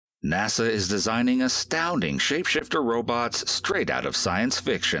NASA is designing astounding shapeshifter robots straight out of science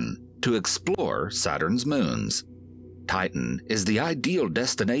fiction to explore Saturn's moons. Titan is the ideal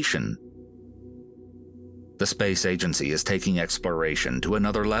destination. The space agency is taking exploration to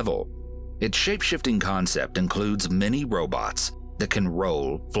another level. Its shapeshifting concept includes many robots that can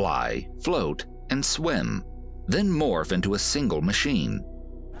roll, fly, float, and swim, then morph into a single machine.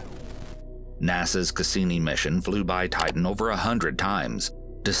 NASA's Cassini mission flew by Titan over 100 times,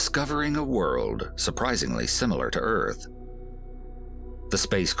 discovering a world surprisingly similar to Earth. The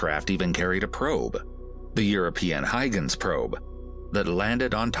spacecraft even carried a probe, the European Huygens probe, that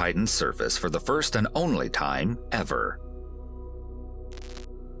landed on Titan's surface for the first and only time ever.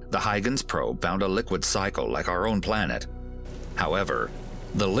 The Huygens probe found a liquid cycle like our own planet. However,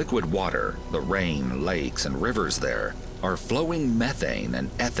 the liquid water, the rain, lakes, and rivers there are flowing methane and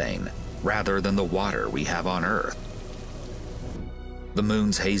ethane rather than the water we have on Earth. The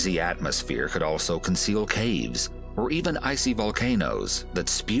moon's hazy atmosphere could also conceal caves or even icy volcanoes that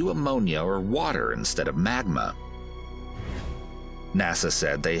spew ammonia or water instead of magma. NASA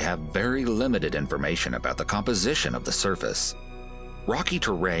said they have very limited information about the composition of the surface. Rocky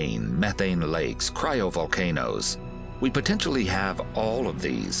terrain, methane lakes, cryovolcanoes. We potentially have all of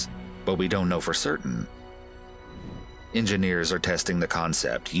these, but we don't know for certain. Engineers are testing the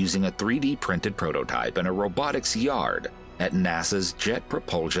concept using a 3D printed prototype in a robotics yard at NASA's Jet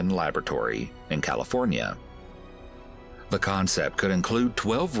Propulsion Laboratory in California. The concept could include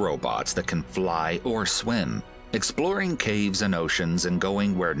 12 robots that can fly or swim, exploring caves and oceans and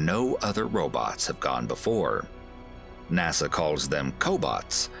going where no other robots have gone before. NASA calls them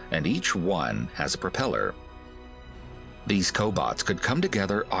cobots, and each one has a propeller. These cobots could come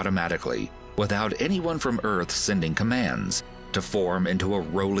together automatically, without anyone from Earth sending commands, to form into a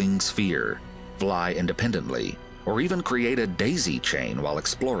rolling sphere, fly independently, or even create a daisy chain while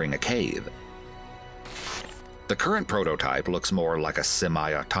exploring a cave. The current prototype looks more like a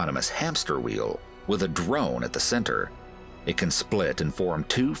semi-autonomous hamster wheel, with a drone at the center. It can split and form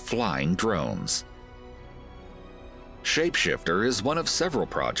 2 flying drones. Shapeshifter is one of several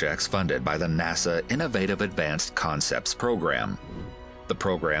projects funded by the NASA Innovative Advanced Concepts program. The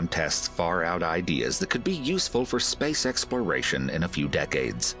program tests far-out ideas that could be useful for space exploration in a few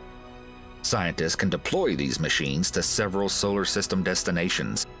decades. Scientists can deploy these machines to several solar system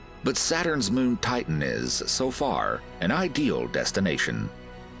destinations, but Saturn's moon Titan is, so far, an ideal destination.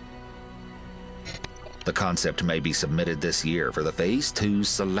 The concept may be submitted this year for the Phase 2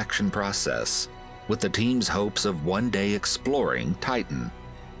 selection process, with the team's hopes of one day exploring Titan.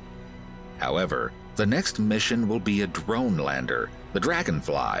 However, the next mission will be a drone lander, the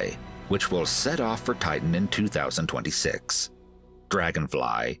Dragonfly, which will set off for Titan in 2026.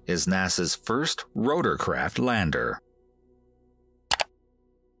 Dragonfly is NASA's first rotorcraft lander.